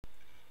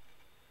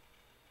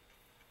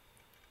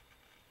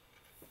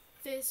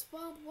Fist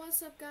bump,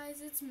 what's up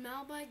guys? It's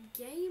Malby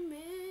Gaming.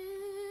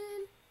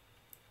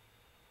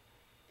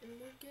 And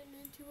we're getting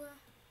into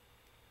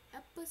a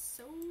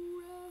episode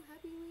of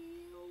Happy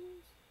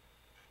Wheels.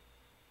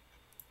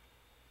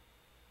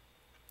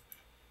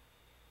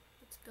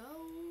 Let's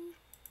go.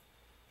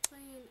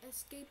 Playing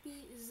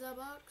Escapee the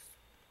Box.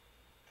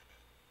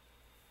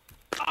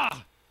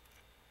 Ah!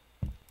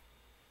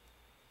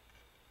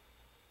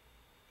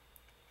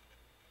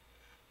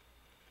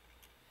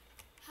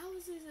 How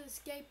is this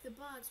escape the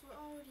box? We're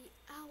already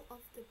out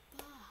of the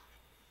box.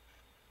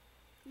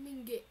 You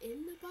mean get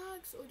in the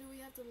box, or do we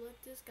have to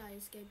let this guy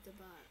escape the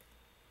box?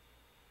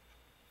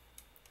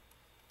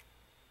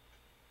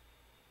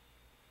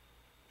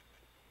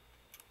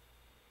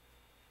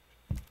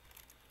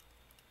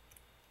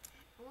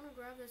 I want to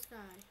grab this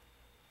guy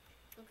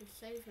so I can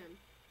save him.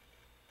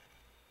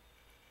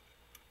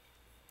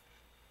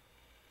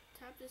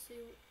 Tap to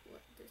see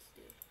what this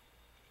do.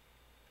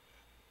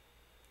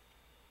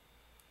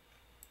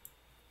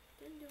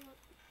 Didn't do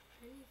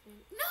anything.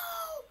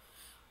 No!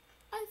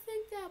 I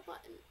think that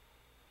button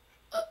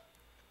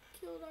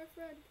killed our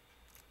friend.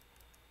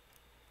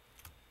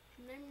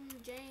 Name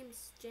him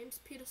James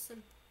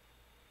Peterson.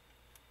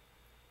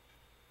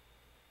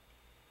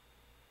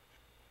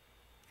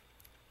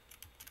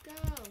 Go.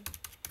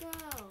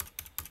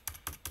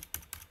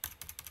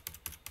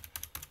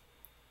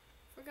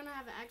 If we're gonna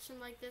have action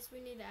like this,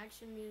 we need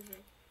action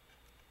music.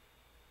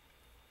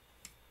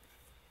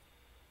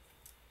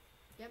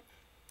 Yep.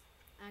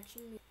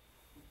 Action music.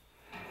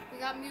 We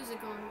got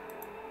music on.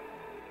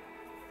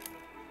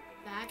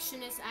 The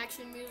actionest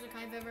action music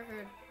I've ever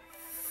heard.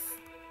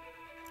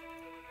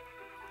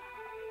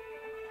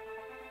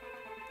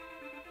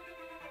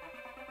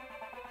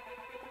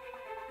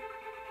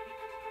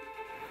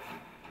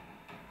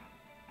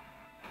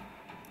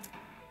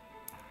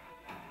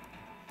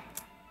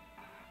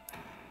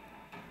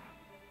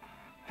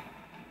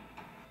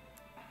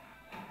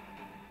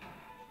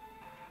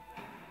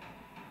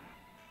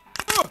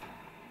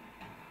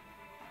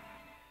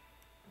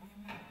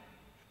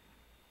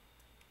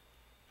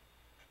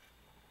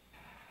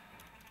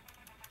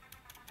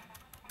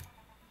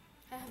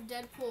 I have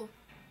Deadpool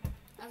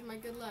as my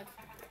good luck.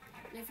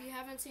 And if you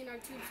haven't seen our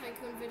Tube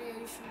Tycoon video,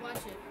 you should watch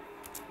it.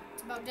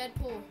 It's about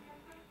Deadpool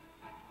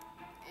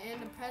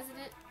and the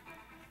president.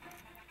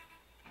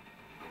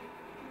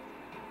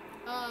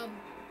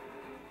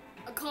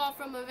 A call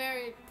from a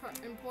very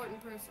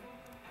important person.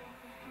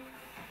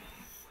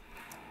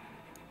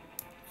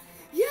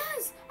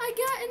 Yes! I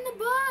got in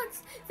the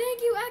box! Thank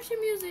you, action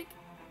music!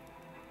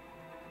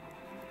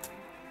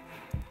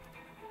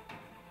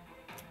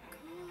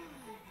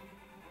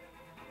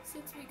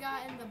 Since we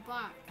got in the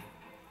box,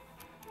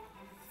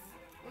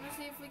 I want to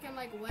see if we can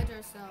like wedge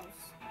ourselves.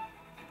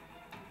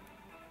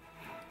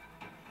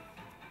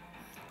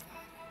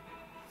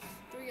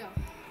 Here we go.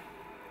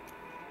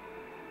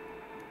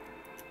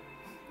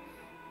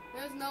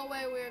 There's no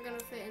way we're gonna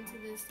fit into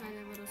this tiny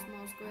little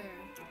small square,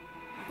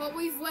 but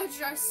we've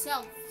wedged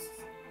ourselves.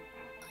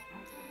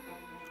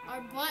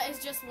 Our butt is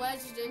just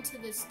wedged into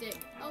the stick.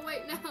 Oh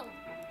wait, no,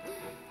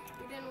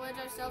 we didn't wedge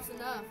ourselves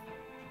enough.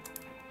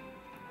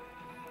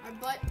 Our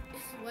butt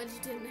is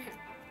wedged in there.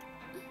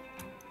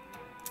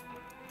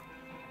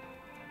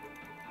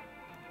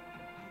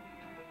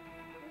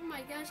 Oh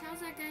my gosh, how's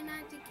that guy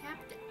not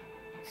decapitated?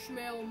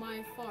 Smell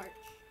my farts.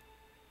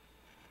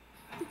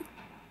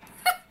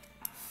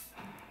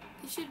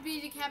 He should be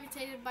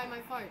decapitated by my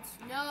farts.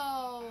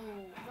 No,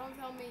 don't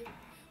tell me.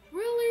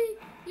 Really?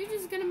 You're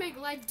just gonna make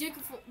life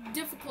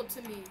difficult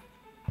to me.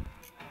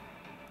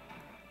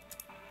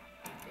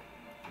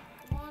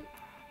 Come on.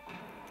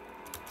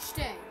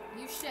 Stay.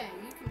 You stay.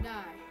 You can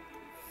die.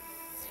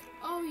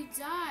 Oh, he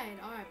died.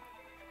 Alright.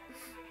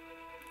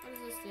 What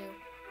does this do?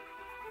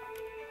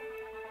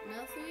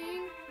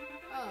 Nothing?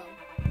 Oh.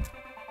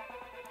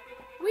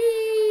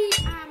 Whee!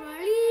 I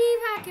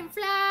believe I can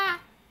fly.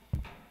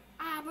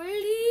 I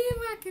believe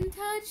I can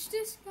touch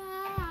the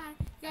sky.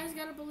 You guys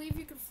gotta believe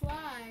you can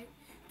fly.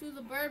 Do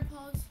the bird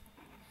pose.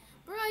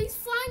 Bro, he's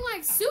flying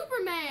like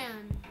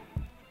Superman.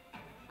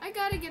 I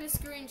gotta get a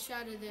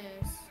screenshot of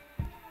this.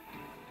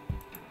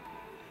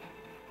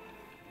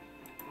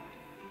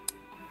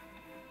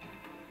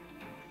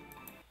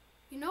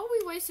 You know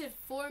we wasted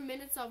 4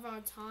 minutes of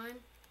our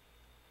time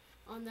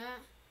on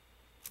that.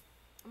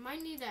 I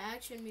might need the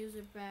action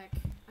music back.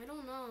 I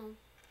don't know.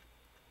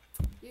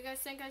 You guys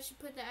think I should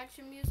put the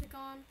action music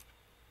on?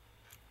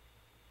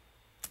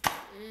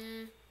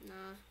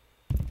 Nah.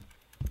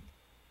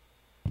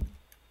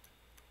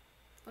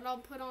 But I'll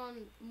put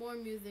on more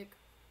music.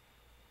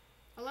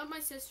 I'll let my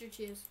sister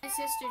choose. My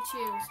sister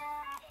choose.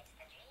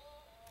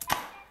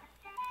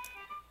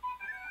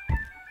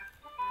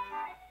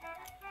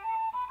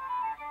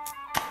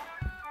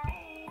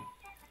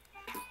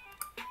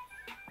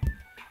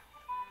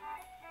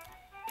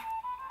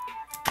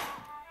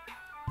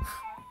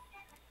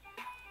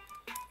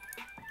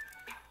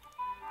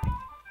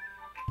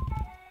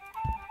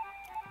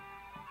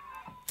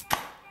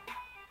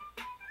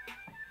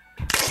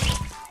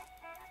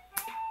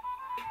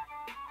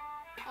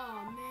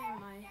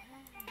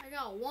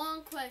 got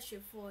one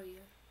question for you.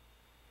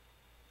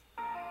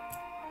 I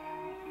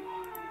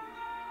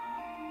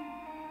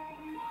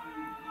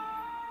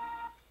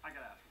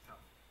gotta ask you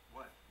something.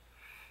 What?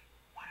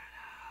 What are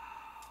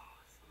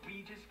those?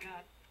 We just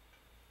got.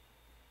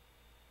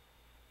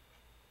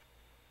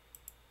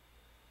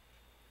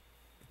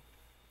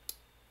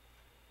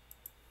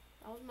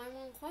 That was my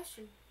one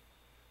question.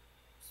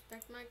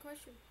 Respect my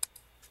question.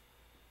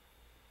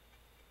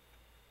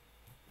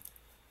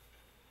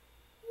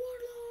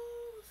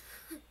 Warlords!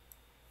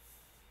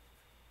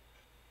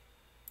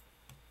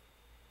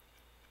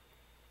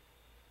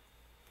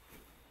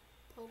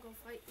 Pogo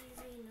fight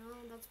easy? No,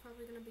 that's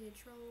probably gonna be a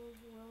troll.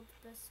 World's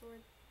best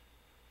sword.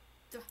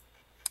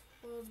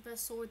 World's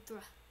best sword throw.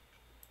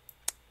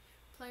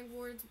 Playing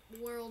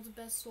world's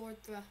best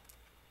sword throw.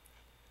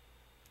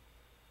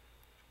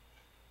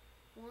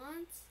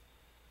 Once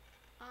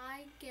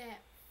I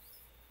get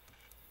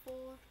 4.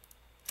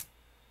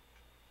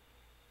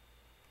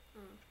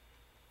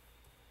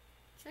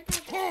 Check out this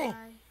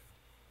guy.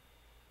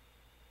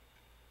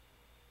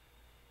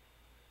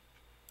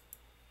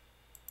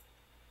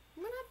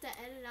 I'm gonna have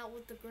to edit out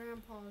what the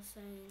grandpa is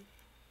saying.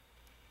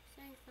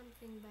 Saying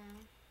something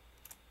bad.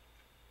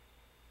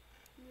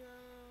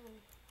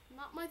 No,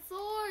 not my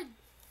sword.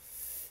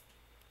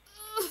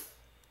 Ugh.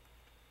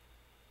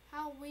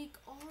 How weak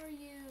are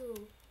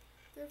you?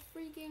 They're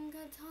freaking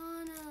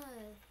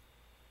katanas.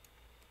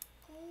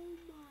 Oh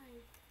my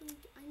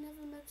freak! I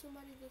never met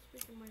somebody this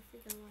weak in my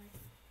freaking life.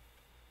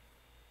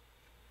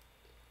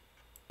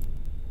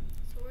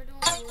 So we're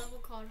doing a level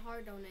called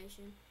Heart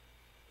Donation,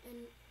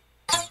 and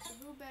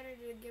who better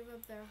to give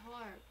up their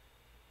heart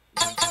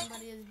than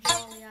somebody as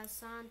jolly as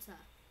Santa?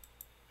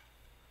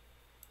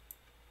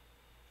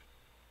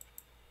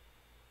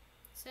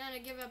 Santa,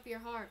 give up your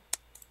heart.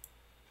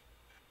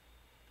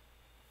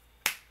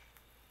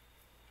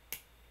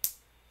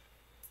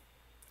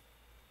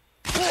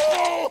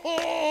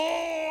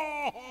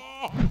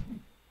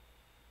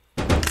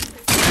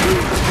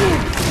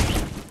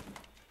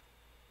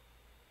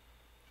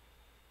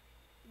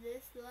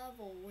 This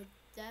level was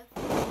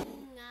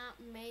definitely not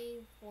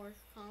made for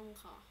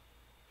Kanka.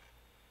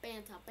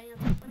 Banta,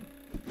 banta.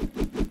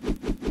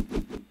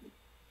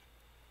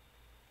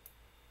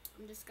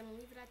 I'm just gonna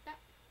leave it at that.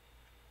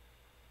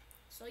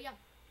 So yeah,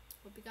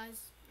 hope you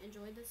guys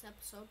enjoyed this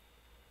episode.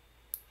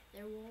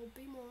 There will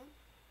be more.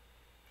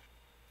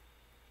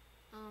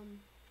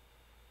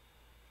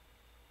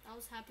 That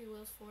was Happy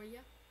Wheels for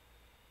you.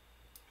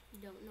 You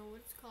don't know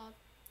what it's called,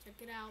 check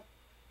it out.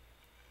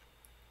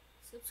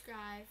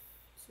 Subscribe.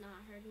 It's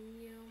not hurting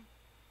you.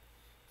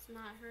 It's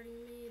not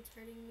hurting me. It's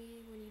hurting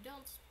me when you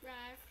don't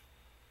subscribe.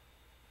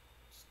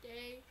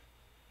 Stay.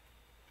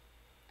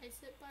 I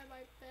sit by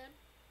my bed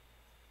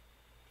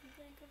and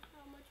think of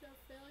how much of a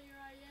failure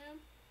I am.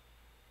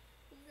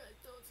 You guys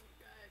don't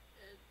subscribe,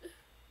 and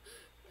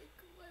like,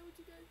 why would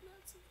you guys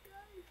not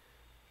subscribe?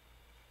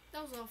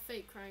 That was all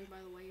fake crying, by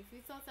the way. If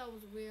you thought that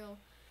was real,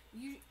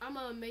 I'm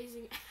an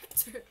amazing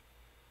actor.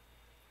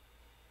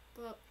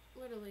 But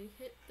literally,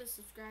 hit the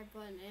subscribe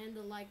button and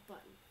the like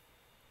button.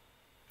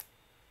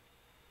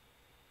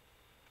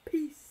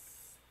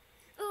 Peace.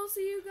 I'll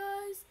see you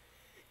guys